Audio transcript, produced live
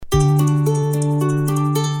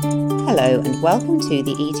Hello and welcome to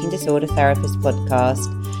the Eating Disorder Therapist podcast.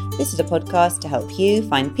 This is a podcast to help you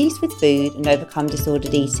find peace with food and overcome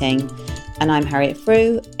disordered eating. And I'm Harriet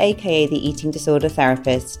Frew, aka the Eating Disorder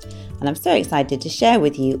Therapist. And I'm so excited to share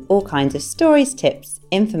with you all kinds of stories, tips,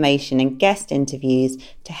 information and guest interviews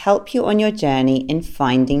to help you on your journey in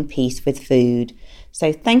finding peace with food.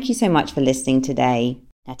 So thank you so much for listening today.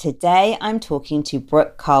 Now today I'm talking to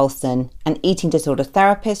Brooke Carlson, an eating disorder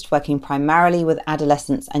therapist working primarily with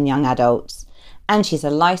adolescents and young adults. And she's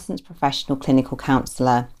a licensed professional clinical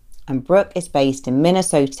counsellor. And Brooke is based in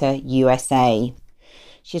Minnesota, USA.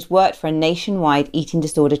 She's worked for a nationwide eating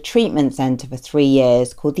disorder treatment centre for 3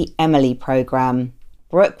 years called the Emily Programme.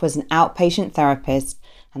 Brooke was an outpatient therapist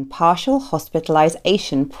and partial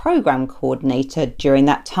hospitalisation programme coordinator during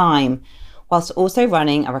that time, whilst also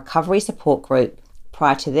running a recovery support group.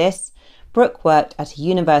 Prior to this, Brooke worked at a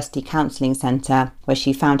university counselling centre where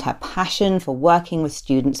she found her passion for working with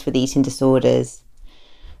students with eating disorders.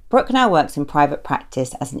 Brooke now works in private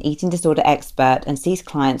practice as an eating disorder expert and sees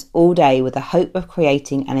clients all day with the hope of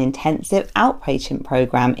creating an intensive outpatient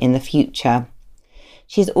programme in the future.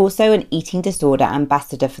 She is also an eating disorder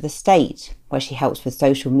ambassador for the state, where she helps with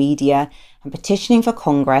social media and petitioning for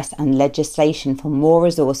Congress and legislation for more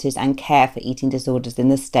resources and care for eating disorders in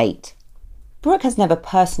the state. Brooke has never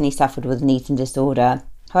personally suffered with an eating disorder.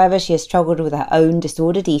 However, she has struggled with her own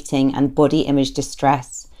disordered eating and body image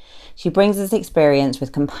distress. She brings this experience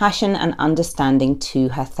with compassion and understanding to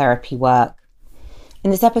her therapy work.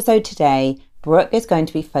 In this episode today, Brooke is going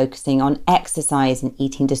to be focusing on exercise and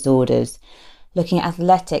eating disorders, looking at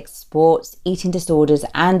athletics, sports, eating disorders,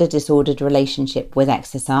 and a disordered relationship with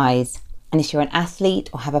exercise. And if you're an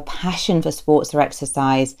athlete or have a passion for sports or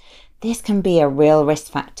exercise, this can be a real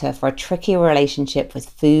risk factor for a tricky relationship with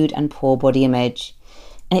food and poor body image.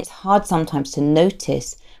 And it's hard sometimes to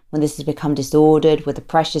notice when this has become disordered with the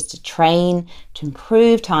pressures to train, to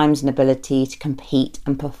improve times and ability to compete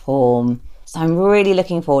and perform. So I'm really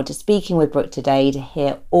looking forward to speaking with Brooke today to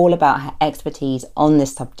hear all about her expertise on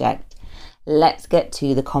this subject. Let's get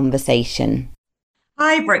to the conversation.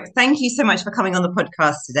 Hi, Brooke. Thank you so much for coming on the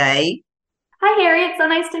podcast today. Hi, Harriet. So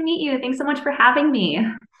nice to meet you. Thanks so much for having me.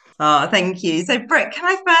 Oh, thank you. So, Brooke, can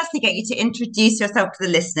I firstly get you to introduce yourself to the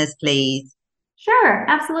listeners, please? Sure,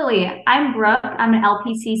 absolutely. I'm Brooke. I'm an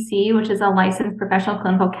LPCC, which is a licensed professional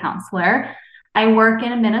clinical counselor. I work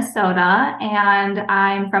in Minnesota and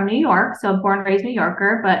I'm from New York, so born and raised New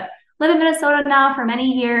Yorker, but live in Minnesota now for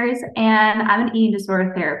many years, and I'm an eating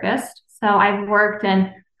disorder therapist. So I've worked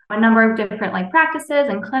in a number of different practices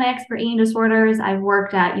and clinics for eating disorders. I've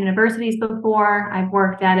worked at universities before. I've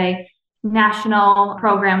worked at a national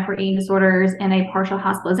program for eating disorders in a partial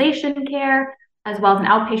hospitalization care, as well as an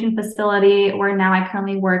outpatient facility, where now I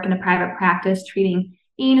currently work in a private practice treating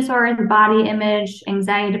eating disorders, body image,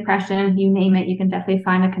 anxiety, depression, you name it. You can definitely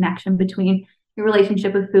find a connection between your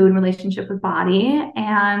relationship with food and relationship with body.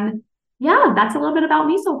 And yeah, that's a little bit about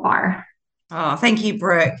me so far. Oh, thank you,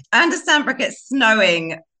 Brooke. I understand, Brooke, it's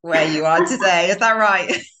snowing where you are today. Is that right?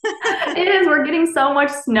 It is. We're getting so much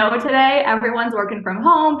snow today. Everyone's working from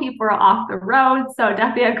home. People are off the road. So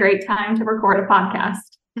definitely a great time to record a podcast.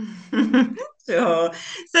 Sure.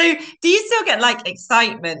 So do you still get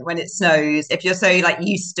excitement when it snows if you're so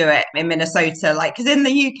used to it in Minnesota? Because in the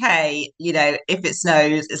UK, if it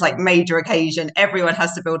snows, it's major occasion. Everyone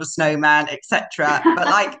has to build a snowman, etc. But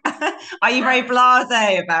are you very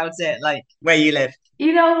blasé about it, where you live?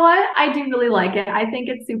 You know what? I do really like it. I think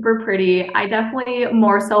it's super pretty. I definitely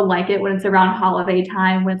more so like it when it's around holiday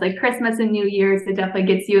time, when it's Christmas and New Year's. It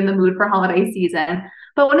definitely gets you in the mood for holiday season.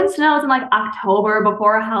 But when it snows in October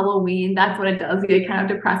before Halloween, that's when it does get kind of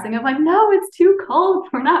depressing. I'm no, it's too cold.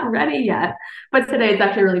 We're not ready yet. But today it's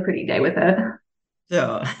actually a really pretty day with it.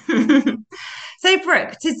 Sure. So,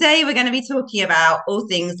 Brooke, today we're going to be talking about all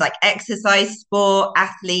things like exercise, sport,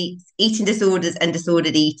 athletes, eating disorders, and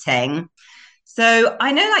disordered eating. So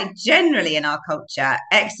I know generally in our culture,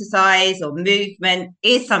 exercise or movement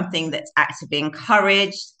is something that's actively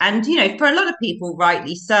encouraged. And, for a lot of people,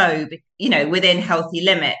 rightly so, within healthy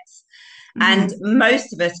limits. And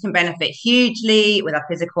most of us can benefit hugely with our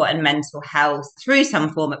physical and mental health through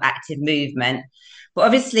some form of active movement. But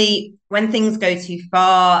obviously, when things go too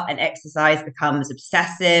far and exercise becomes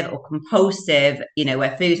obsessive or compulsive,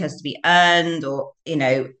 where food has to be earned or,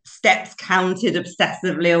 steps counted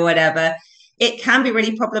obsessively or whatever, it can be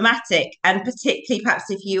really problematic. And particularly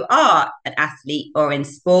perhaps if you are an athlete or in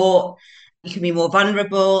sport, you can be more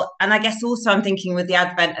vulnerable. And I guess also I'm thinking with the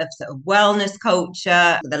advent of sort of wellness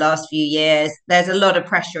culture for the last few years, there's a lot of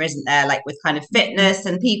pressure, isn't there? With kind of fitness,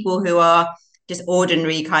 and people who are just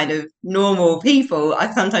ordinary kind of normal people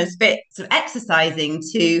are sometimes fit sort of exercising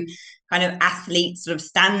to kind of athlete sort of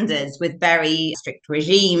standards with very strict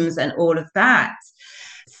regimes and all of that.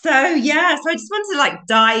 So yeah, so I just wanted to like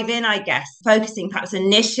dive in, I guess, focusing perhaps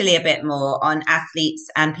initially a bit more on athletes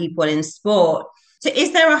and people in sport. So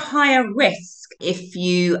is there a higher risk if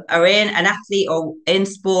you are in an athlete or in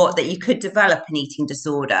sport that you could develop an eating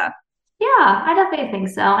disorder? Yeah, I definitely think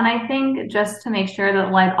so. And I think just to make sure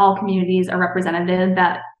that like all communities are represented,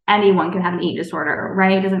 that anyone can have an eating disorder,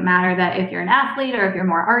 right? It doesn't matter that if you're an athlete or if you're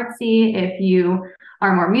more artsy, if you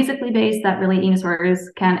are more musically based, that really eating disorders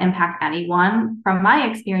can impact anyone. From my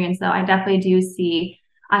experience, though, I definitely do see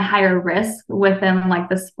a higher risk within like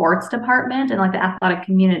the sports department and like the athletic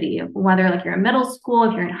community, whether like you're in middle school,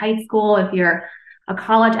 if you're in high school, if you're a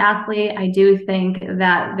college athlete, I do think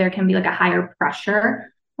that there can be like a higher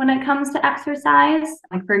pressure when it comes to exercise.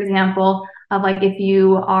 Like, for example, of like if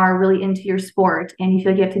you are really into your sport and you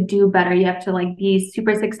feel like you have to do better, you have to like be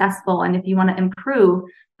super successful. And if you want to improve,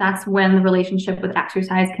 that's when the relationship with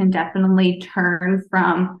exercise can definitely turn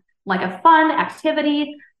from like a fun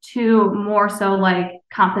activity to more so like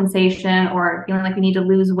compensation or feeling like we need to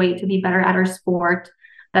lose weight to be better at our sport.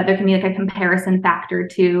 That there can be like a comparison factor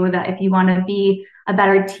too, that if you want to be a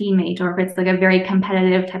better teammate, or if it's like a very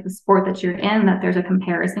competitive type of sport that you're in, that there's a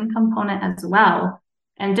comparison component as well.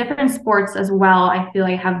 And different sports as well, I feel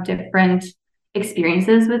like have different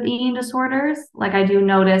experiences with eating disorders. Like I do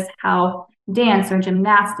notice how dance or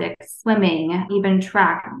gymnastics, swimming, even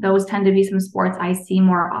track, those tend to be some sports I see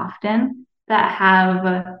more often that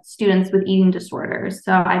have students with eating disorders.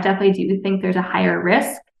 So I definitely do think there's a higher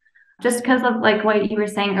risk, just because of like what you were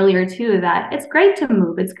saying earlier too, that it's great to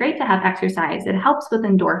move, it's great to have exercise, it helps with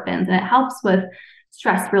endorphins and it helps with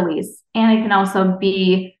stress release, and it can also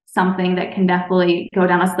be something that can definitely go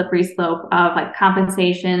down a slippery slope of like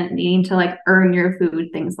compensation, needing to like earn your food,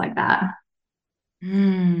 things like that.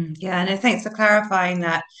 Yeah, no, thanks for clarifying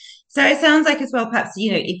that. So it sounds like as well, perhaps,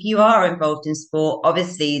 if you are involved in sport,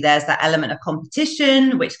 obviously there's that element of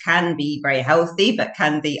competition, which can be very healthy, but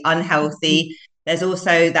can be unhealthy. There's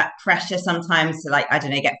also that pressure sometimes to like, I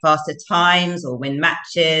don't know, get faster times or win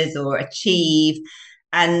matches or achieve.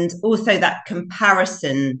 And also that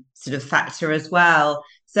comparison sort of factor as well.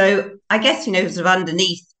 So I guess, sort of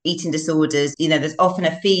underneath eating disorders, there's often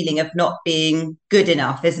a feeling of not being good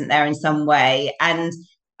enough, isn't there, in some way? And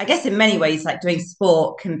I guess in many ways, like doing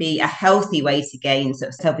sport can be a healthy way to gain sort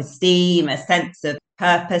of self-esteem, a sense of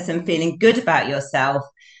purpose and feeling good about yourself.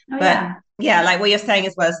 Oh, But yeah. yeah, like what you're saying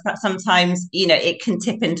as well, is that sometimes, it can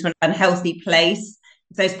tip into an unhealthy place.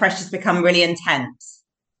 Those pressures become really intense.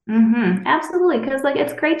 Absolutely. Because like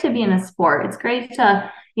it's great to be in a sport. It's great to,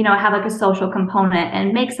 have like a social component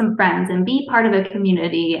and make some friends and be part of a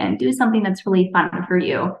community and do something that's really fun for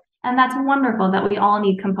you. And that's wonderful that we all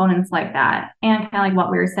need components like that. And kind of like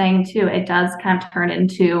what we were saying too, it does kind of turn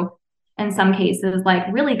into, in some cases, like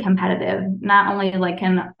really competitive. Not only like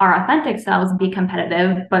can our authentic selves be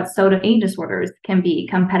competitive, but so do eating disorders can be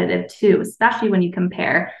competitive too, especially when you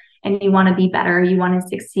compare and you want to be better, you want to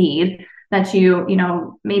succeed, that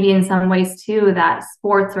maybe in some ways too, that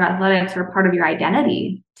sports or athletics are part of your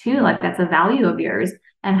identity too, like that's a value of yours,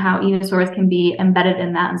 and how eating disorders can be embedded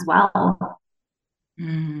in that as well.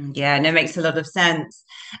 Yeah, and it makes a lot of sense.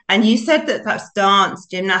 And you said that perhaps dance,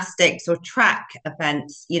 gymnastics, or track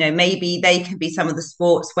events, maybe they could be some of the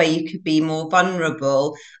sports where you could be more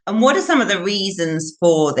vulnerable. And what are some of the reasons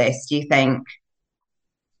for this, do you think?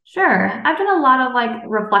 Sure. I've done a lot of like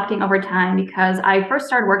reflecting over time because I first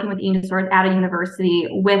started working with eating disorders at a university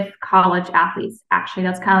with college athletes. Actually,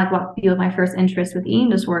 that's kind of like what fueled my first interest with eating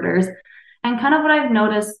disorders. And kind of what I've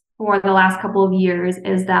noticed for the last couple of years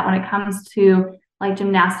is that when it comes to like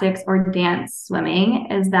gymnastics or dance, swimming,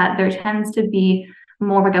 is that there tends to be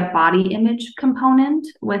more like a body image component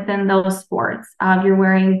within those sports. You're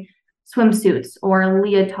wearing swimsuits or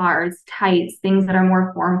leotards, tights, things that are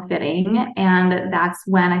more form fitting. And that's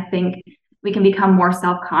when I think we can become more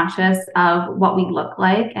self-conscious of what we look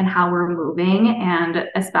like and how we're moving. And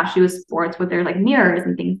especially with sports where there's like mirrors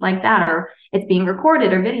and things like that, or it's being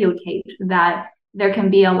recorded or videotaped, that there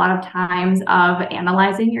can be a lot of times of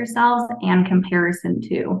analyzing yourselves and comparison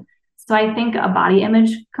too. So I think a body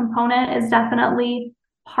image component is definitely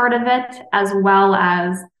part of it, as well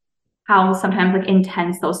as how sometimes like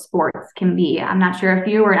intense those sports can be. I'm not sure if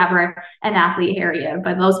you were ever an athlete area,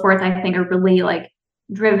 but those sports I think are really like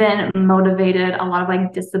driven, motivated, a lot of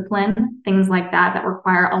like discipline, things like that, that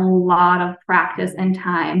require a lot of practice and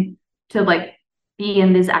time to like be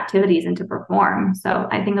in these activities and to perform. So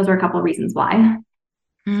I think those are a couple of reasons why.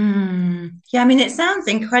 Yeah, I mean, it sounds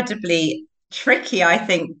incredibly tricky, I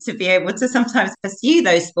think, to be able to sometimes pursue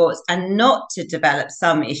those sports and not to develop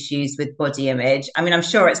some issues with body image. I mean, I'm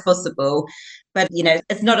sure it's possible, but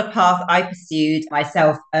it's not a path I pursued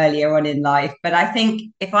myself earlier on in life. But I think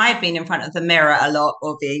if I had been in front of the mirror a lot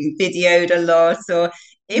or being videoed a lot, or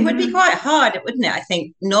it would be Mhm. quite hard, wouldn't it? I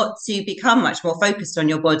think not to become much more focused on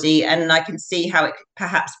your body. And I can see how it could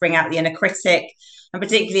perhaps bring out the inner critic. And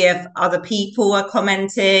particularly if other people are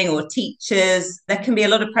commenting or teachers, there can be a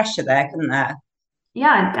lot of pressure there, couldn't there?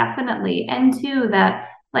 Yeah, definitely. And two, that,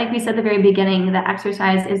 like we said at the very beginning, that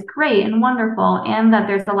exercise is great and wonderful, and that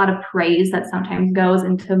there's a lot of praise that sometimes goes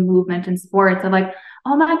into movement and sports of like,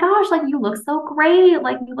 oh my gosh, like you look so great,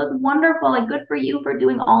 like you look wonderful, like good for you for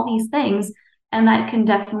doing all these things. And that can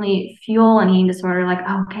definitely fuel an eating disorder, like,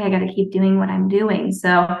 oh, okay, I got to keep doing what I'm doing.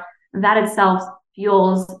 So that itself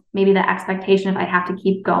fuels maybe the expectation if I have to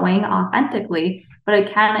keep going authentically, but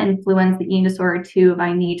it can influence the eating disorder too. If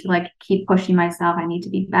I need to like keep pushing myself, I need to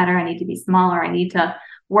be better, I need to be smaller, I need to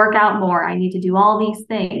work out more, I need to do all these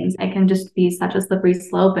things. It can just be such a slippery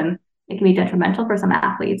slope, and it can be detrimental for some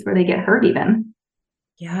athletes where they get hurt even.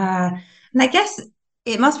 Yeah. And I guess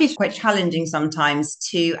it must be quite challenging sometimes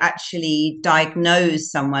to actually diagnose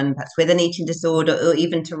someone perhaps with an eating disorder or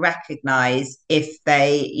even to recognize if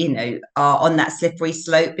they, are on that slippery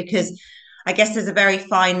slope, because I guess there's a very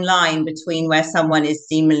fine line between where someone is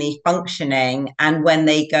seemingly functioning and when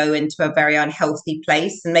they go into a very unhealthy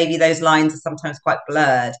place. And maybe those lines are sometimes quite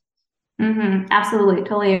blurred. Absolutely,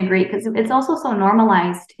 totally agree. Because it's also so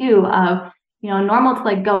normalized too. Of normal to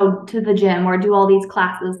like go to the gym or do all these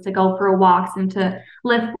classes, to go for walks and to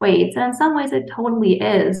lift weights. And in some ways, it totally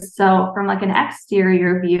is. So from like an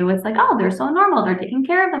exterior view, it's like, oh, they're so normal. They're taking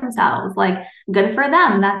care of themselves. Like, good for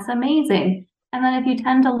them. That's amazing. And then if you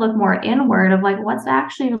tend to look more inward of like what's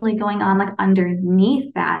actually really going on, like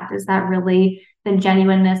underneath that, is that really the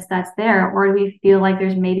genuineness that's there, or do we feel like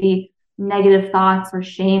there's maybe negative thoughts or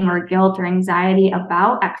shame or guilt or anxiety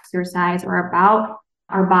about exercise or about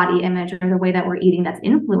our body image or the way that we're eating that's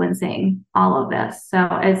influencing all of this? So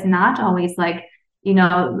it's not always like,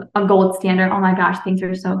 a gold standard. Oh my gosh, things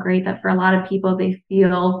are so great, that for a lot of people, they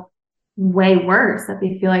feel way worse, that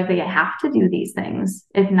they feel like they have to do these things.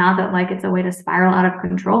 If not, that like it's a way to spiral out of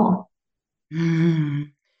control. Hmm.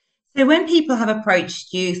 So when people have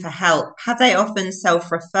approached you for help, have they often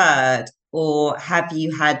self-referred, or have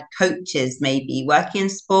you had coaches maybe working in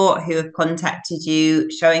sport who have contacted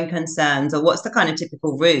you showing concerns, or what's the kind of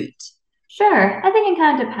typical route? Sure. I think it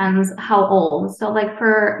kind of depends how old. So, like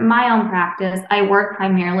for my own practice, I work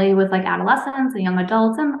primarily with like adolescents and young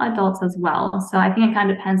adults and adults as well. So, I think it kind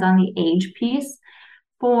of depends on the age piece.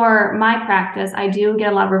 For my practice, I do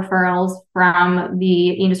get a lot of referrals from the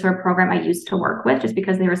eating disorder program I used to work with, just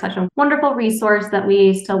because they were such a wonderful resource that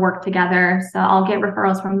we still work together. So, I'll get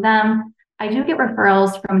referrals from them. I do get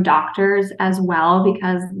referrals from doctors as well,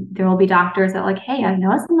 because there will be doctors that like, hey, I've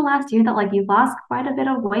noticed in the last year that like you've lost quite a bit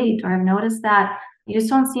of weight, or I've noticed that you just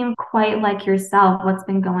don't seem quite like yourself. What's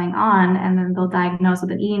been going on? And then they'll diagnose with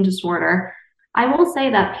an eating disorder. I will say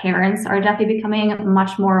that parents are definitely becoming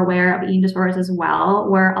much more aware of eating disorders as well,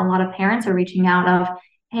 where a lot of parents are reaching out of,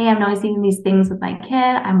 hey, I'm noticing these things with my kid.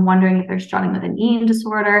 I'm wondering if they're struggling with an eating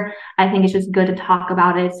disorder. I think it's just good to talk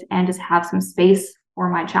about it and just have some space for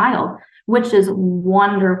my child, which is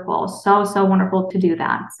wonderful. So, so wonderful to do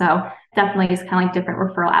that. So definitely it's kind of like different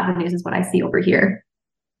referral avenues is what I see over here.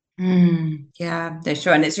 Yeah, no,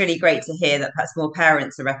 sure. And it's really great to hear that perhaps more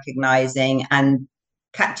parents are recognizing and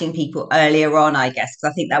catching people earlier on, I guess,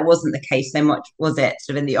 because I think that wasn't the case so much, was it,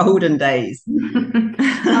 sort of in the olden days?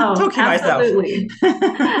 Oh, Talking myself. absolutely.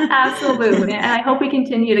 Absolutely. And I hope we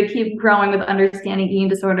continue to keep growing with understanding eating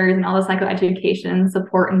disorders and all the psychoeducation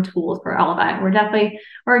support and tools for all of that.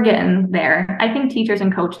 We're getting there. I think teachers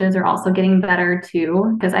and coaches are also getting better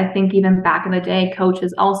too, because I think even back in the day,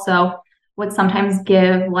 coaches also would sometimes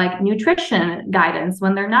give like nutrition guidance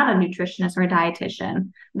when they're not a nutritionist or a dietitian,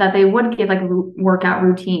 that they would give like workout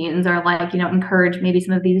routines or like, encourage maybe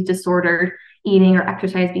some of these disordered eating or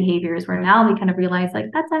exercise behaviors, where now we kind of realize like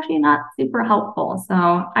that's actually not super helpful. So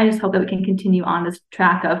I just hope that we can continue on this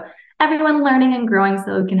track of everyone learning and growing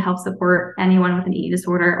so we can help support anyone with an eating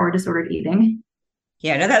disorder or disordered eating.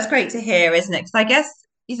 Yeah, no, that's great to hear, isn't it? Because I guess,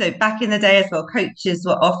 back in the day as well, coaches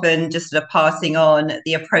were often just sort of passing on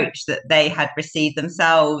the approach that they had received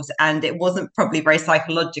themselves. And it wasn't probably very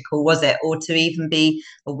psychological, was it? Or to even be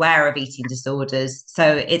aware of eating disorders.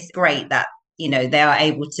 So it's great that, they are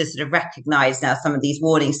able to sort of recognize now some of these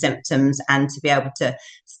warning symptoms and to be able to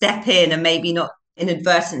step in and maybe not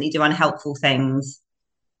inadvertently do unhelpful things.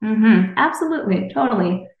 Absolutely,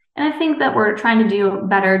 totally. And I think that we're trying to do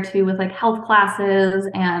better too with like health classes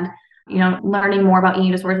and learning more about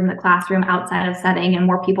eating disorders in the classroom outside of setting, and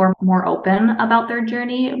more people are more open about their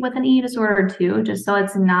journey with an eating disorder too, just so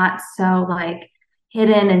it's not so like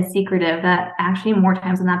hidden and secretive, that actually more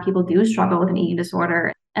times than not people do struggle with an eating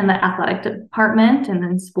disorder in the athletic department and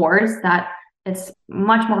in sports, that it's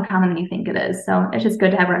much more common than you think it is. So it's just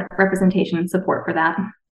good to have representation and support for that.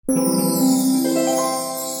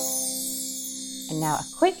 And now a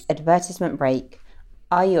quick advertisement break.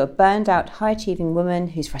 Are you a burned out, high-achieving woman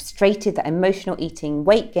who's frustrated that emotional eating,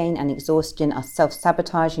 weight gain and exhaustion are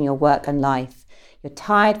self-sabotaging your work and life? You're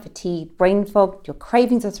tired, fatigued, brain-fogged, your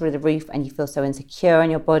cravings are through the roof and you feel so insecure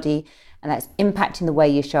in your body, and that's impacting the way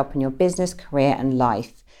you show up in your business, career and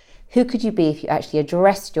life. Who could you be if you actually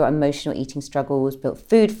addressed your emotional eating struggles, built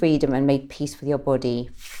food freedom and made peace with your body?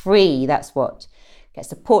 Free, that's what. Get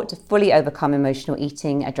support to fully overcome emotional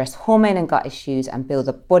eating, address hormone and gut issues, and build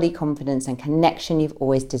the body confidence and connection you've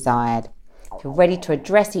always desired. If you're ready to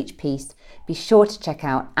address each piece, be sure to check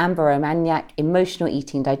out Amber Romaniak, emotional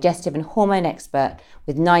eating, digestive and hormone expert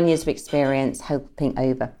with 9 years of experience helping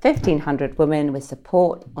over 1,500 women with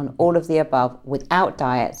support on all of the above, without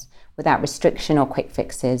diets, without restriction or quick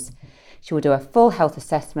fixes. She will do a full health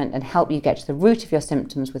assessment and help you get to the root of your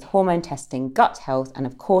symptoms with hormone testing, gut health, and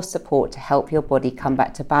of course support to help your body come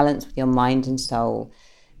back to balance with your mind and soul.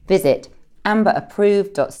 Visit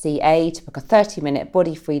amberapproved.ca to book a 30-minute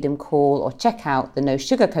body freedom call, or check out the No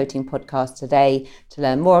Sugarcoating podcast today to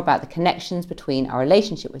learn more about the connections between our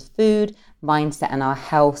relationship with food, mindset, and our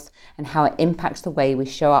health, and how it impacts the way we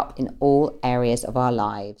show up in all areas of our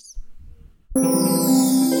lives.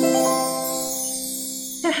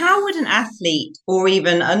 So how would an athlete or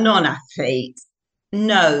even a non-athlete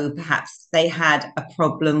know perhaps they had a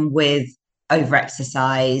problem with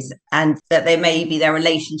overexercise and that their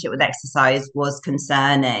relationship with exercise was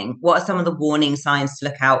concerning? What are some of the warning signs to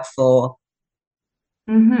look out for?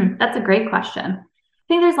 That's a great question. I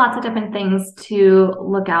think there's lots of different things to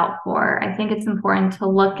look out for. I think it's important to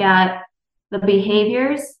look at the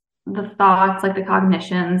behaviors, the thoughts, like the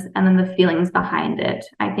cognitions, and then the feelings behind it.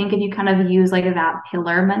 I think if you kind of use like that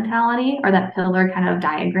pillar mentality or that pillar kind of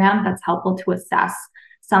diagram, that's helpful to assess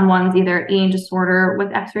someone's either eating disorder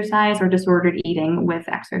with exercise or disordered eating with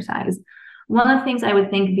exercise. One of the things I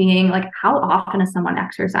would think being like, how often is someone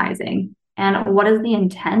exercising? And what is the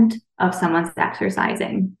intent of someone's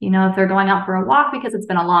exercising? If they're going out for a walk because it's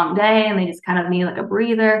been a long day and they just kind of need like a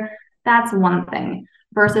breather, that's one thing.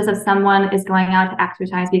 Versus if someone is going out to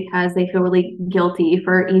exercise because they feel really guilty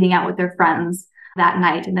for eating out with their friends that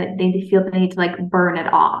night and that they feel the need to like burn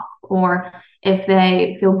it off, or if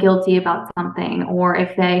they feel guilty about something, or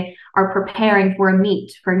if they are preparing for a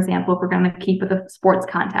meet, for example, if we're going to keep with a sports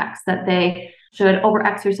context, that they should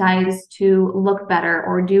over-exercise to look better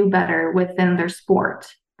or do better within their sport.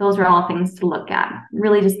 Those are all things to look at.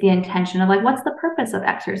 Really just the intention of like, what's the purpose of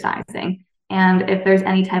exercising? And if there's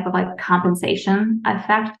any type of like compensation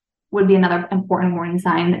effect, would be another important warning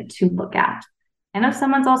sign to look at. And if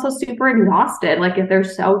someone's also super exhausted, like if they're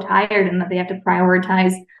so tired and that they have to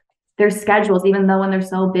prioritize their schedules, even though when they're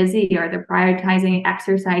so busy, or they're prioritizing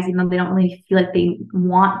exercise, even though they don't really feel like they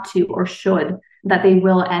want to or should, that they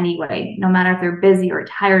will anyway, no matter if they're busy or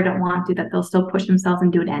tired, don't want to, that they'll still push themselves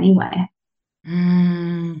and do it anyway.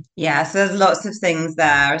 Yeah, so there's lots of things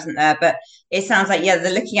there, isn't there? But it sounds like, yeah,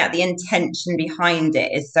 they're looking at the intention behind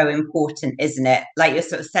it is so important, isn't it? Like you're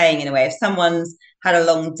sort of saying, in a way, if someone's had a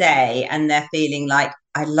long day and they're feeling like,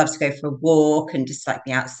 I'd love to go for a walk and just like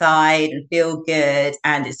be outside and feel good,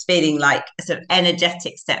 and it's feeling like a sort of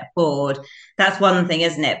energetic step forward, that's one thing,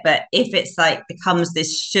 isn't it? But if it's like becomes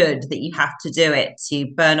this should that you have to do it to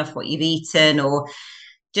burn off what you've eaten, or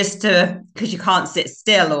just because you can't sit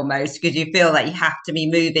still almost because you feel like you have to be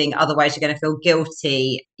moving, otherwise you're going to feel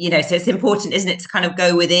guilty, so it's important, isn't it, to kind of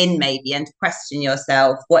go within maybe and to question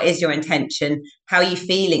yourself, what is your intention, how are you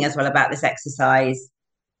feeling as well about this exercise?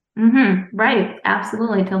 Right,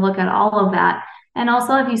 absolutely, to look at all of that. And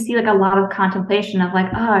also if you see like a lot of contemplation of like,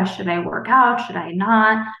 oh, should I work out, should I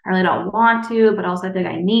not, I really don't want to, but also I think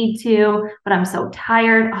I need to, but I'm so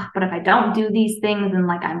tired, but if I don't do these things then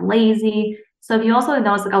like I'm lazy. So if you also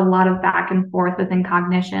notice like a lot of back and forth within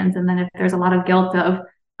cognitions, and then if there's a lot of guilt of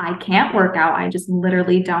I can't work out, I just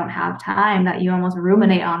literally don't have time, that you almost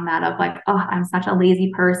ruminate on that of like, oh, I'm such a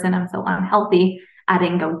lazy person, I'm so unhealthy, I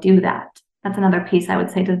didn't go do that. That's another piece I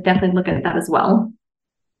would say to definitely look at that as well.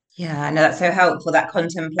 Yeah, I know, that's so helpful, that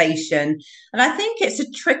contemplation. And I think it's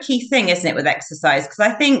a tricky thing, isn't it, with exercise? Because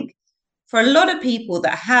I think for a lot of people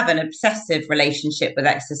that have an obsessive relationship with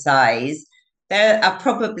exercise, there are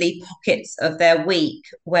probably pockets of their week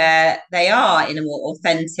where they are in a more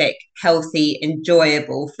authentic, healthy,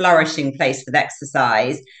 enjoyable, flourishing place with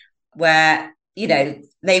exercise. where,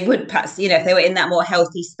 they would perhaps, if they were in that more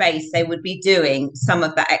healthy space, they would be doing some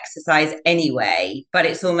of that exercise anyway. But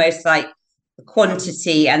it's almost like the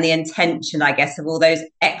quantity and the intention, I guess, of all those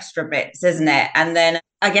extra bits, isn't it? And then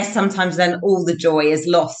I guess sometimes then all the joy is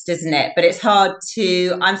lost, isn't it? But it's hard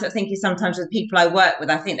to, I'm sort of thinking sometimes with people I work with,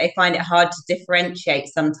 I think they find it hard to differentiate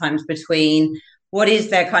sometimes between what is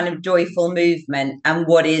their kind of joyful movement and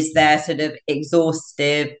what is their sort of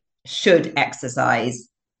exhaustive should exercise.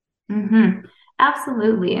 Mm-hmm.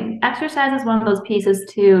 Absolutely. And exercise is one of those pieces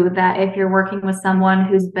too, that if you're working with someone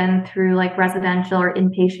who's been through like residential or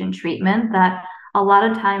inpatient treatment, that a lot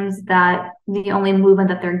of times that the only movement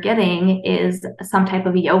that they're getting is some type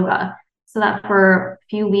of yoga. So that for a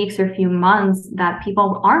few weeks or few months that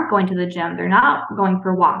people aren't going to the gym, they're not going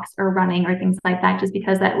for walks or running or things like that, just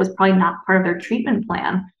because that was probably not part of their treatment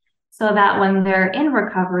plan. So that when they're in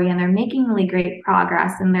recovery and they're making really great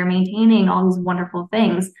progress and they're maintaining all these wonderful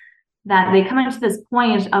things, that they come into this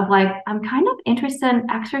point of like, I'm kind of interested in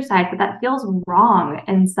exercise, but that feels wrong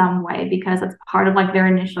in some way because it's part of like their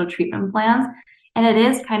initial treatment plans. And it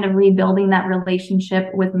is kind of rebuilding that relationship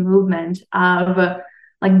with movement of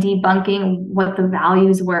like debunking what the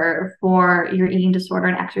values were for your eating disorder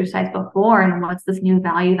and exercise before, and what's this new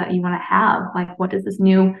value that you want to have? Like, what does this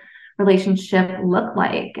new relationship look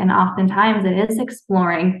like? And oftentimes it is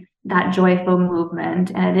exploring that joyful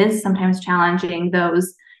movement, and it is sometimes challenging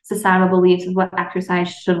those societal beliefs of what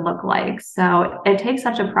exercise should look like. So it takes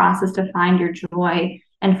such a process to find your joy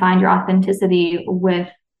and find your authenticity with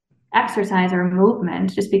exercise or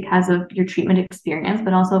movement, just because of your treatment experience,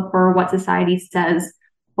 but also for what society says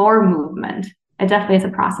for movement. It definitely is a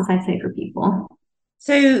process, I'd say, for people.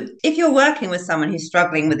 So if you're working with someone who's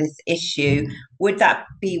struggling with this issue, would that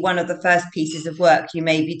be one of the first pieces of work you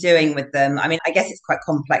may be doing with them? I mean, I guess it's quite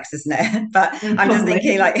complex, isn't it? But I'm just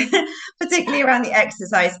thinking, like, particularly around the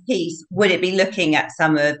exercise piece, would it be looking at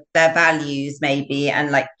some of their values maybe, and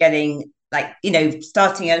like getting like,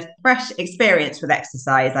 starting a fresh experience with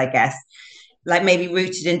exercise, I guess, like maybe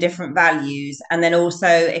rooted in different values, and then also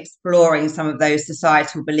exploring some of those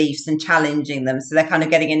societal beliefs and challenging them, so they're kind of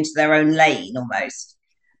getting into their own lane almost.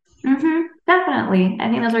 Mm-hmm, definitely. I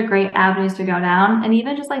think those are great avenues to go down. And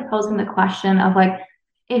even just like posing the question of like,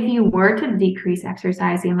 if you were to decrease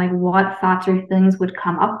exercising, like what thoughts or things would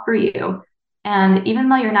come up for you? And even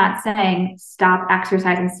though you're not saying stop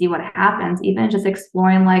exercise and see what happens, even just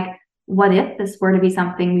exploring like, what if this were to be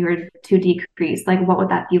something we were to decrease? Like, what would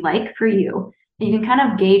that be like for you? And you can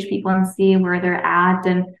kind of gauge people and see where they're at,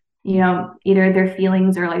 and either their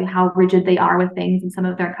feelings or like how rigid they are with things, and some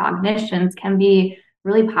of their cognitions can be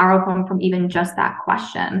really powerful from even just that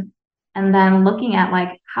question. And then looking at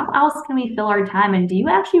like, how else can we fill our time? And do you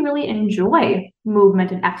actually really enjoy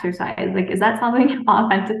movement and exercise? Like, is that something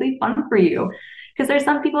authentically fun for you? Because there's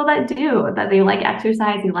some people that do, that they like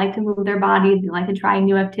exercise, they like to move their bodies, they like to try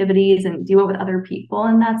new activities and do it with other people,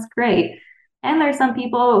 and that's great. And there's some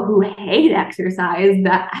people who hate exercise,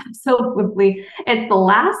 that absolutely, it's the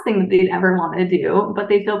last thing that they'd ever want to do, but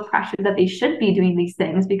they feel pressured that they should be doing these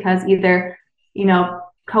things because either,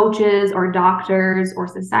 coaches or doctors or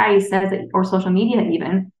society says that, or social media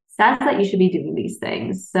even says that you should be doing these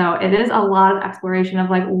things. So it is a lot of exploration of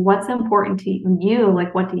like, what's important to you?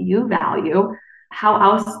 Like, what do you value? How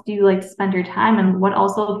else do you like to spend your time? And what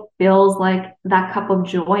also feels like that cup of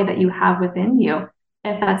joy that you have within you?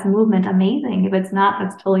 If that's movement, amazing. If it's not,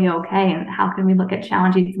 that's totally okay. And how can we look at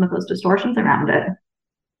challenging some of those distortions around it?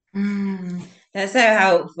 That's so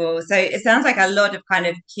helpful. So it sounds like a lot of kind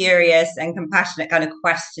of curious and compassionate kind of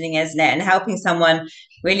questioning, isn't it? And helping someone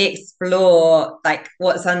really explore like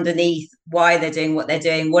what's underneath, why they're doing what they're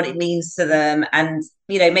doing, what it means to them, and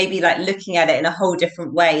maybe like looking at it in a whole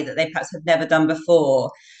different way that they perhaps have never done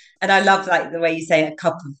before. And I love like the way you say a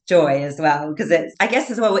cup of joy as well, because it's, I guess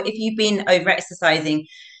as well, if you've been over exercising,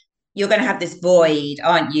 you're going to have this void,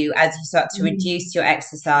 aren't you, as you start to reduce your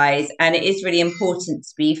exercise. And it is really important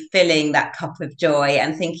to be filling that cup of joy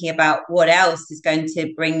and thinking about what else is going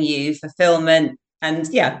to bring you fulfillment and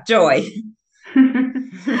joy.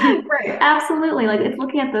 Right, absolutely. Like, it's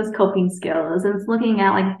looking at those coping skills, and it's looking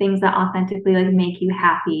at like things that authentically like make you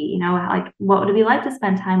happy. Like, what would it be like to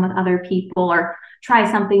spend time with other people, or try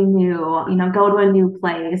something new, go to a new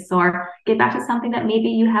place, or get back to something that maybe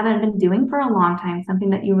you haven't been doing for a long time,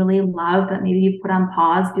 something that you really love that maybe you put on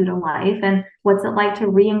pause due to life. And what's it like to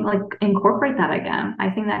incorporate that again?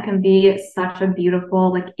 I think that can be such a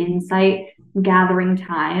beautiful like insight gathering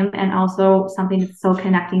time, and also something that's so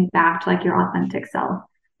connecting back to like your authentic self.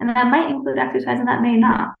 And that might include exercise, and that may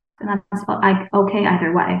not. And that's like okay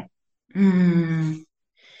either way.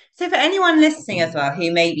 So for anyone listening as well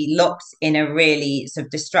who may be locked in a really sort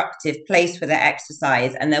of destructive place with their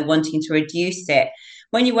exercise and they're wanting to reduce it,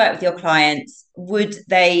 when you work with your clients, would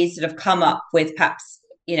they sort of come up with perhaps,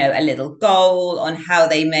 a little goal on how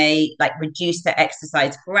they may like reduce their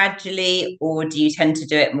exercise gradually, or do you tend to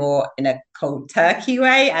do it more in a cold turkey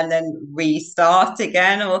way and then restart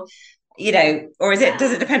again, or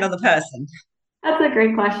does it depend on the person? That's a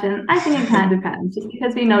great question. I think it kind of depends, just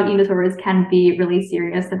because we know eating disorders can be really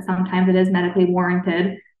serious, that sometimes it is medically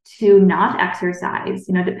warranted to not exercise,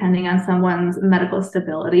 depending on someone's medical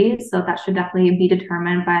stability. So that should definitely be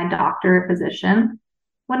determined by a doctor or physician.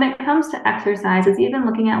 When it comes to exercise, it's even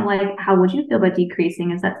looking at like, how would you feel about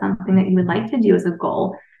decreasing? Is that something that you would like to do as a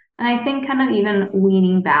goal? And I think kind of even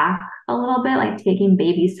weaning back a little bit, like taking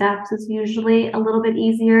baby steps is usually a little bit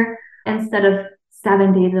easier. Instead of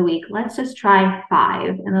 7 days a week, let's just try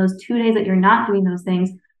 5. And those 2 days that you're not doing those things,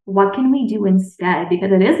 what can we do instead?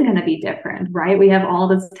 Because it is going to be different, right? We have all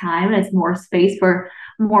this time and it's more space for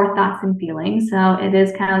more thoughts and feelings. So it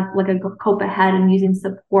is kind of like a cope ahead and using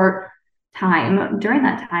support time during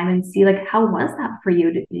that time and see like, how was that for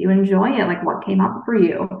you? Did you enjoy it? Like what came up for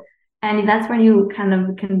you? And that's when you kind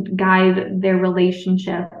of can guide their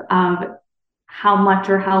relationship of how much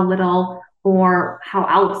or how little or how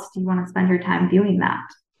else do you want to spend your time doing that?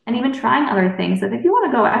 And even trying other things. So if you want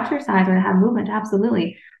to go exercise or have movement,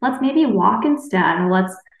 absolutely. Let's maybe walk instead, or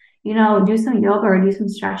let's, do some yoga or do some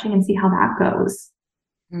stretching and see how that goes.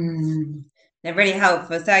 They're really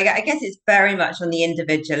helpful. So I guess it's very much on the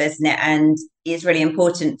individual, isn't it? And it's really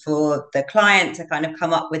important for the client to kind of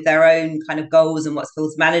come up with their own kind of goals and what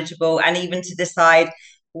feels manageable, and even to decide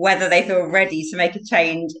whether they feel ready to make a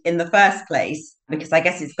change in the first place. Because I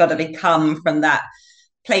guess it's got to come from that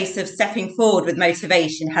place of stepping forward with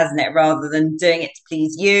motivation, hasn't it? Rather than doing it to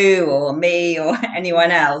please you or me or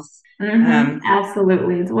anyone else.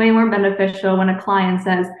 Absolutely. It's way more beneficial when a client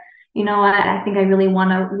says, you know what, I think I really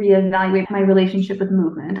want to reevaluate my relationship with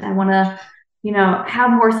movement. I want to,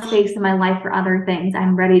 have more space in my life for other things.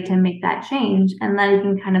 I'm ready to make that change. And then you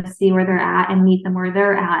can kind of see where they're at and meet them where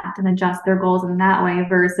they're at and adjust their goals in that way,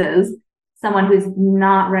 versus someone who's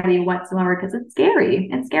not ready whatsoever, because it's scary.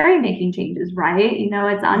 It's scary making changes, right?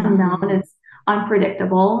 It's unknown, it's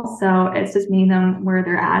unpredictable. So it's just meeting them where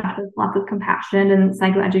they're at with lots of compassion and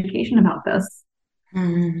psychoeducation about this.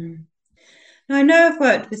 I know I've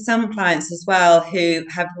worked with some clients as well who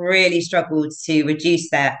have really struggled to reduce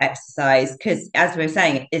their exercise because, as we were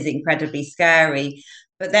saying, it is incredibly scary.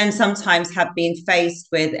 But then sometimes have been faced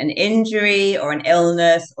with an injury or an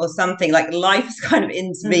illness or something, like life has kind of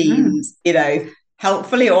intervened,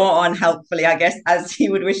 helpfully or unhelpfully, I guess, as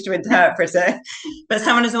you would wish to interpret it. But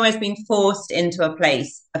someone has always been forced into a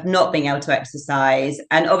place of not being able to exercise.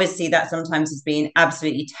 And obviously that sometimes has been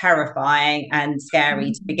absolutely terrifying and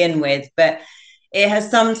scary to begin with. But it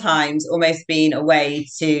has sometimes almost been a way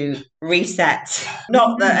to reset.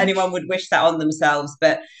 Not that anyone would wish that on themselves,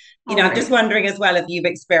 but, I'm just wondering as well if you've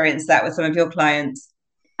experienced that with some of your clients.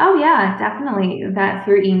 Oh yeah, definitely. That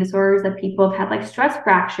through eating disorders, that people have had like stress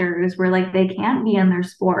fractures where like they can't be in their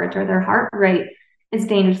sport, or their heart rate is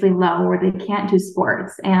dangerously low, or they can't do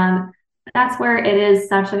sports. And that's where it is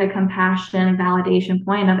such like a compassion validation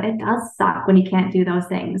point of, it does suck when you can't do those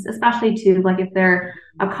things, especially to like if they're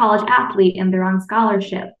a college athlete and they're on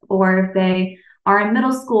scholarship, or if they are in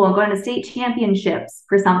middle school and going to state championships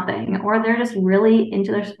for something, or they're just really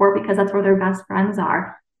into their sport because that's where their best friends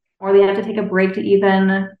are, or they have to take a break to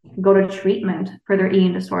even go to treatment for their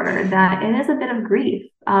eating disorder. That it is a bit of grief.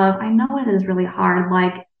 I know it is really hard.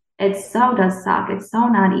 Like it so does suck. It's so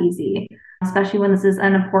not easy, especially when this is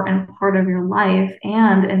an important part of your life.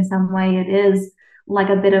 And in some way it is like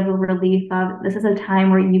a bit of a relief of, this is a time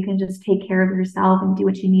where you can just take care of yourself and do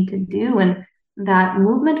what you need to do. And that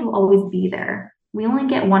movement will always be there. We only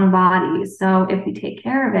get one body. So if we take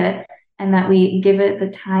care of it and that we give it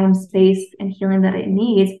the time, space, and healing that it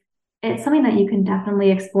needs, it's something that you can definitely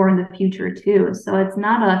explore in the future too. So it's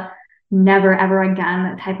not a never ever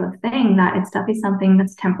again type of thing, that it's definitely something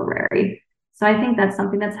that's temporary. So I think that's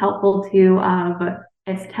something that's helpful too.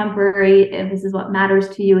 It's temporary. If this is what matters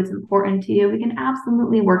to you, it's important to you, we can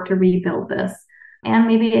absolutely work to rebuild this. And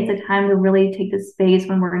maybe it's a time to really take the space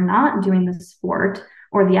when we're not doing the sport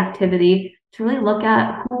or the activity to really look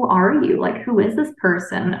at, who are you? Like, who is this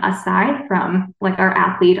person aside from like our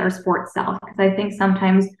athlete, our sports self? Because I think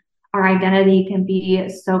sometimes our identity can be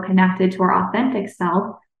so connected to our authentic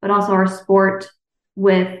self, but also our sport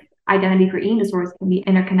with identity for eating disorders can be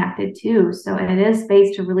interconnected too. So it is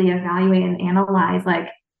space to really evaluate and analyze, like,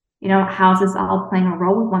 how's this all playing a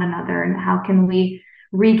role with one another, and how can we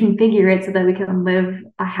reconfigure it so that we can live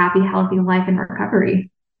a happy, healthy life in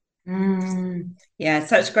recovery. Yeah,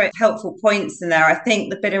 such great helpful points in there. I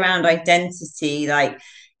think the bit around identity, like,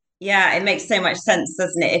 yeah, it makes so much sense,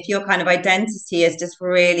 doesn't it? If your kind of identity is just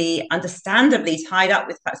really understandably tied up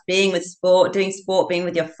with perhaps being with sport, doing sport, being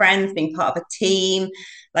with your friends, being part of a team,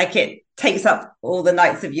 like it takes up all the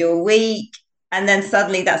nights of your week. And then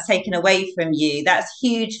suddenly that's taken away from you. That's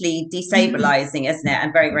hugely destabilizing, isn't it?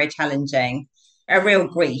 And very, very challenging. A real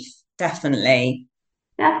grief, definitely.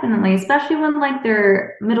 Definitely, especially when like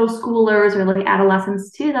they're middle schoolers or like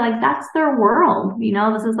adolescents too. They're like, that's their world.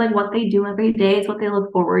 This is like what they do every day. It's what they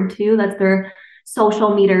look forward to. That's their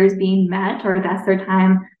social meters being met, or that's their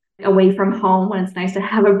time away from home when it's nice to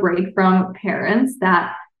have a break from parents.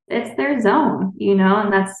 That it's their zone,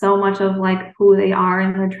 and that's so much of like who they are,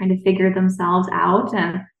 and they're trying to figure themselves out.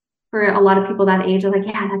 And for a lot of people that age, are like,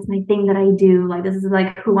 yeah, that's my thing that I do. Like, this is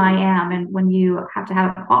like who I am. And when you have to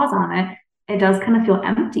have a pause on it, it does kind of feel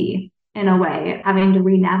empty in a way, having to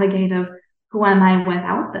re-navigate of who am I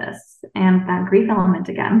without this, and that grief element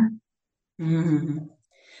again. Mm.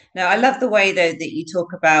 Now, I love the way though that you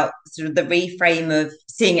talk about sort of the reframe of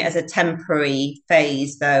seeing it as a temporary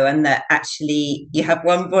phase, though, and that actually you have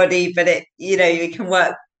one body, but you can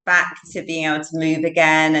work back to being able to move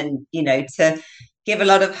again, and to give a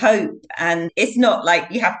lot of hope. And it's not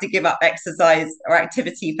like you have to give up exercise or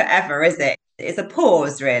activity forever, is it? It's a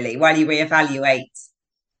pause really while you reevaluate.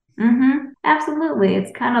 Absolutely.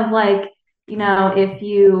 It's kind of like, if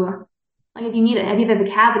you need it, if you have a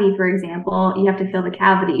cavity, for example, you have to fill the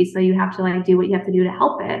cavity. So you have to like do what you have to do to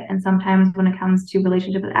help it. And sometimes when it comes to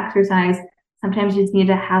relationship with exercise, sometimes you just need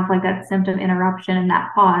to have like that symptom interruption and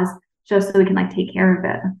that pause just so we can like take care of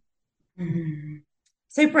it.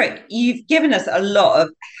 So, Brooke, you've given us a lot of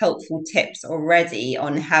helpful tips already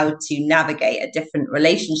on how to navigate a different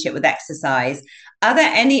relationship with exercise. Are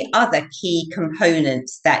there any other key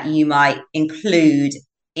components that you might include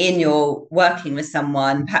in your working with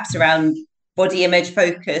someone, perhaps around body image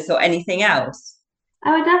focus or anything else?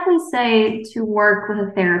 I would definitely say to work with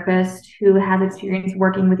a therapist who has experience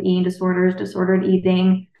working with eating disorders, disordered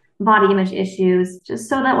eating, body image issues, just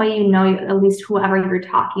so that way at least whoever you're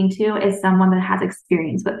talking to is someone that has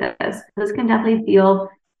experience with this. This can definitely feel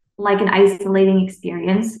like an isolating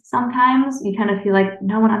experience sometimes. You kind of feel like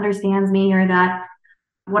no one understands me, or that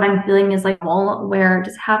what I'm feeling is like, well, where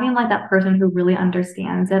just having like that person who really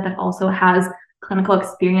understands it, that also has clinical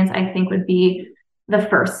experience, I think would be the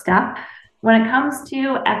first step. When it comes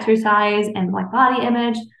to exercise and like body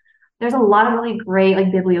image, there's a lot of really great like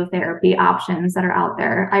bibliotherapy options that are out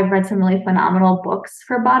there. I've read some really phenomenal books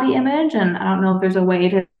for body image, and I don't know if there's a way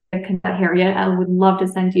to connect Harriet. I would love to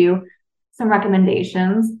send you some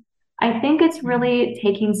recommendations. I think it's really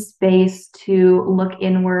taking space to look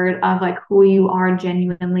inward of like who you are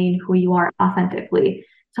genuinely and who you are authentically,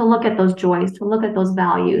 to look at those joys, to look at those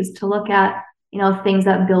values, to look at things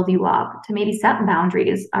that build you up, to maybe set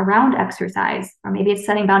boundaries around exercise, or maybe it's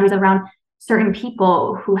setting boundaries around certain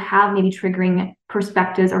people who have maybe triggering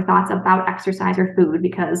perspectives or thoughts about exercise or food,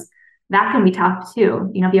 because that can be tough too.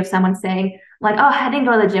 If you have someone saying like, oh, I didn't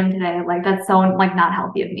go to the gym today, like that's so like not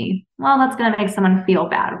healthy of me. Well, that's going to make someone feel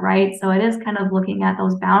bad, right? So it is kind of looking at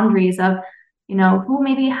those boundaries of, who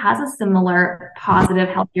maybe has a similar positive,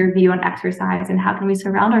 healthier view on exercise, and how can we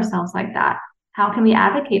surround ourselves like that? How can we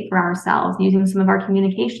advocate for ourselves using some of our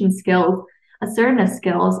communication skills, assertiveness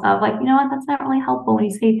skills of like, that's not really helpful when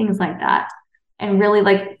you say things like that. And really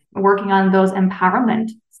like working on those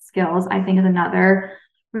empowerment skills, I think, is another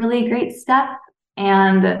really great step.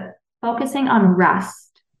 And focusing on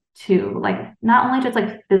rest too, like not only just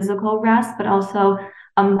like physical rest, but also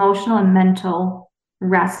emotional and mental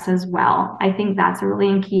rest as well. I think that's a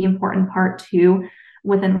really key important part too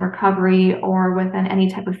within recovery or within any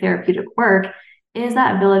type of therapeutic work, is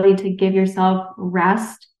that ability to give yourself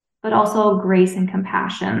rest, but also grace and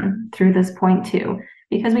compassion through this point too,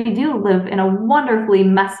 because we do live in a wonderfully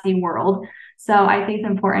messy world. So I think it's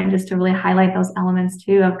important just to really highlight those elements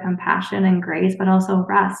too of compassion and grace, but also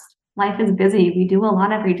rest. Life is busy. We do a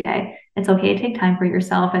lot every day. It's okay to take time for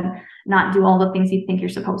yourself and not do all the things you think you're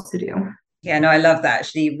supposed to do. Yeah, no, I love that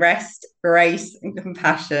actually. Rest, grace, and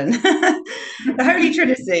compassion. The Holy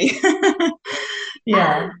Trinity.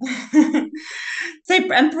 Yeah. So,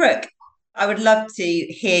 and Brooke, I would love to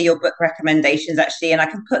hear your book recommendations actually, and I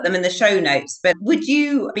can put them in the show notes. But would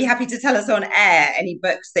you be happy to tell us on air any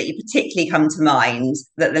books that you particularly come to mind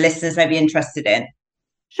that the listeners may be interested in?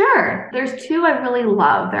 Sure. There's two I really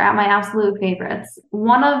love. They're at my absolute favorites.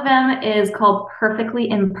 One of them is called Perfectly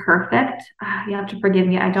Imperfect. You have to forgive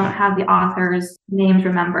me. I don't have the author's names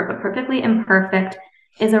remembered, but Perfectly Imperfect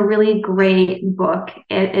is a really great book.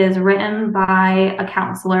 It is written by a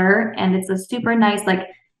counselor, and it's a super nice, like,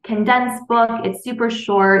 condensed book. It's super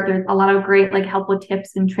short. There's a lot of great like helpful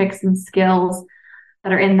tips and tricks and skills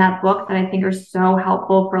that are in that book that I think are so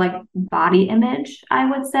helpful for like body image, I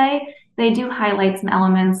would say. They do highlight some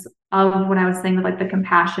elements of what I was saying with like the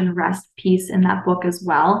compassion rest piece in that book as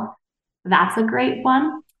well. That's a great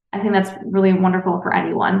one. I think that's really wonderful for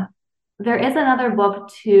anyone. There is another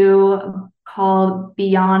book too called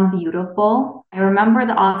Beyond Beautiful. I remember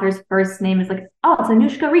the author's first name is like, oh, it's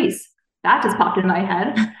Anushka Reese. That just popped in my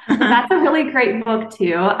head. That's a really great book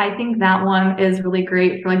too. I think that one is really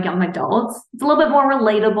great for like young adults. It's a little bit more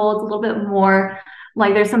relatable. It's a little bit more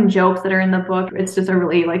like there's some jokes that are in the book. It's just a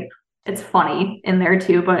really like, it's funny in there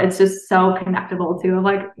too, but it's just so connectable too.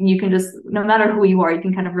 Like you can just, no matter who you are, you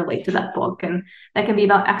can kind of relate to that book. And that can be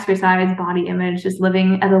about exercise, body image, just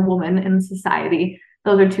living as a woman in society.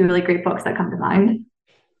 Those are two really great books that come to mind.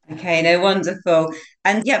 Okay, no, wonderful.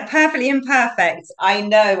 And yeah, Perfectly Imperfect. I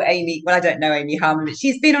know Amy, well, I don't know Amy Harmon, but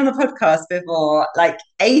she's been on the podcast before, like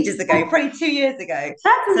ages ago, probably 2 years ago. That's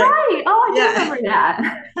right. Oh, I do remember that.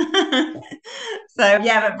 So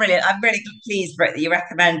yeah, but brilliant. I'm really pleased, Brooke, that you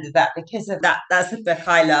recommended that because of that. That's a book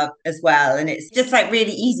I love as well. And it's just like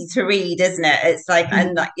really easy to read, isn't it? It's like,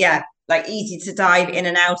 and like, yeah, like easy to dive in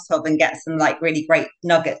and out of and get some like really great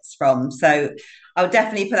nuggets from. So I'll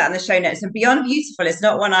definitely put that in the show notes. And Beyond Beautiful, it's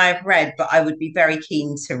not one I've read, but I would be very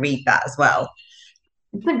keen to read that as well.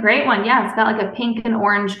 It's a great one. Yeah, it's got like a pink and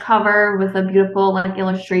orange cover with a beautiful like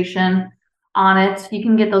illustration on it. You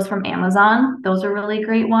can get those from Amazon. Those are really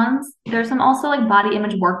great ones. There's some also like body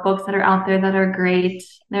image workbooks that are out there that are great.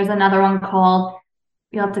 There's another one called,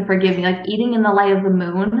 you'll have to forgive me, like Eating in the Light of the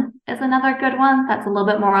Moon is another good one. That's a little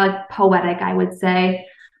bit more like poetic, I would say.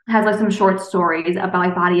 It has like some short stories about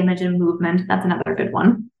like body image and movement. That's another good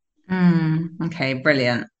one. Okay,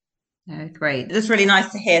 brilliant. Great. It's really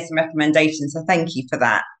nice to hear some recommendations. So thank you for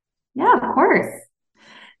that. Yeah, of course.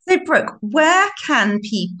 So Brooke, where can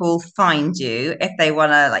people find you if they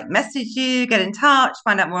want to like message you, get in touch,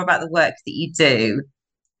 find out more about the work that you do?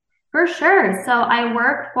 For sure. So I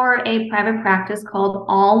work for a private practice called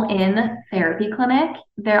All In Therapy Clinic.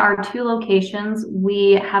 There are 2 locations.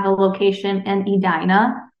 We have a location in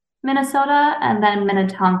Edina, Minnesota, and then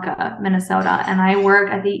Minnetonka, Minnesota. And I work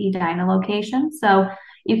at the Edina location. So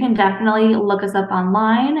you can definitely look us up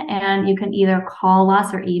online and you can either call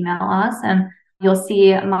us or email us, and you'll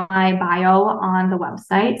see my bio on the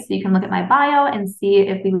website. So you can look at my bio and see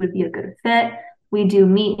if we would be a good fit. We do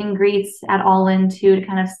meet and greets at All In too, to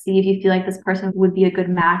kind of see if you feel like this person would be a good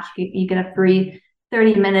match. You get a free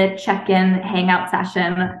 30-minute check-in hangout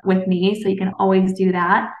session with me. So you can always do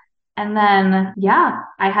that. And then, yeah,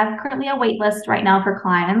 I have currently a wait list right now for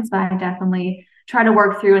clients, but I definitely try to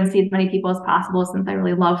work through and see as many people as possible since I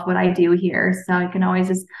really love what I do here. So you can always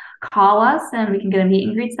just call us and we can get a meet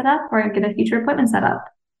and greet set up or get a future appointment set up.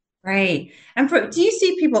 Great. And Brooke, do you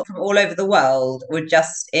see people from all over the world or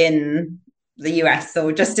just in the US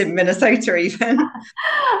or just in Minnesota even?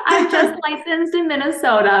 I'm just licensed in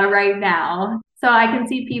Minnesota right now. So I can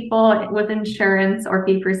see people with insurance or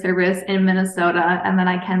fee-for-service in Minnesota, and then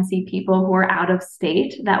I can see people who are out of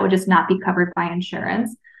state that would just not be covered by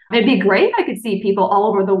insurance. It'd be great if I could see people all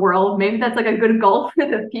over the world. Maybe that's like a good goal for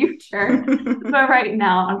the future. But right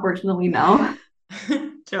now, unfortunately, no.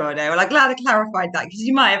 Sure, no. Well, I'm glad I clarified that because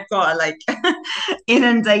you might have got like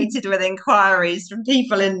inundated with inquiries from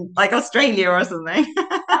people in like Australia or something.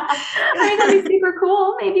 I mean, that'd be super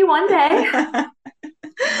cool. Maybe one day.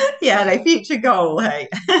 Yeah, no, future goal, hey.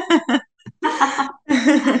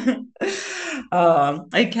 Oh,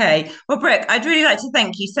 okay. Well, Brooke, I'd really like to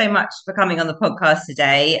thank you so much for coming on the podcast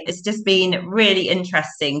today. It's just been really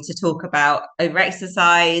interesting to talk about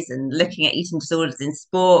over-exercise and looking at eating disorders in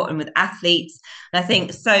sport and with athletes. And I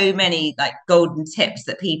think so many like golden tips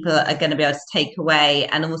that people are going to be able to take away.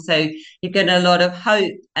 And also you've given a lot of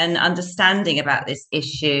hope and understanding about this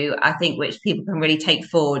issue, I think, which people can really take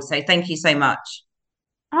forward. So thank you so much.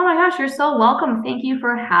 Oh my gosh, you're so welcome. Thank you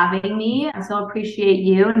for having me. I so appreciate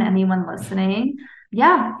you and anyone listening.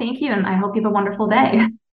 Yeah, thank you. And I hope you have a wonderful day.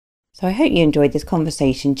 So I hope you enjoyed this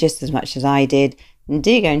conversation just as much as I did. And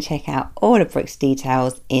do go and check out all of Brooke's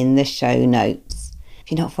details in the show notes. If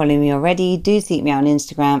you're not following me already, do seek me out on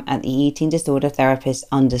Instagram at the eating disorder therapist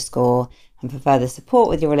 _. And for further support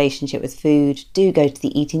with your relationship with food, do go to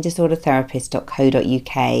the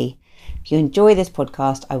eatingdisordertherapist.co.uk. If you enjoy this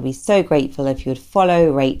podcast, I would be so grateful if you would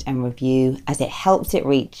follow, rate and review, as it helps it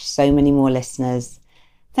reach so many more listeners.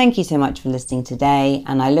 Thank you so much for listening today,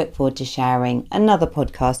 and I look forward to sharing another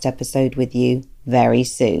podcast episode with you very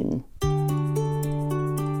soon.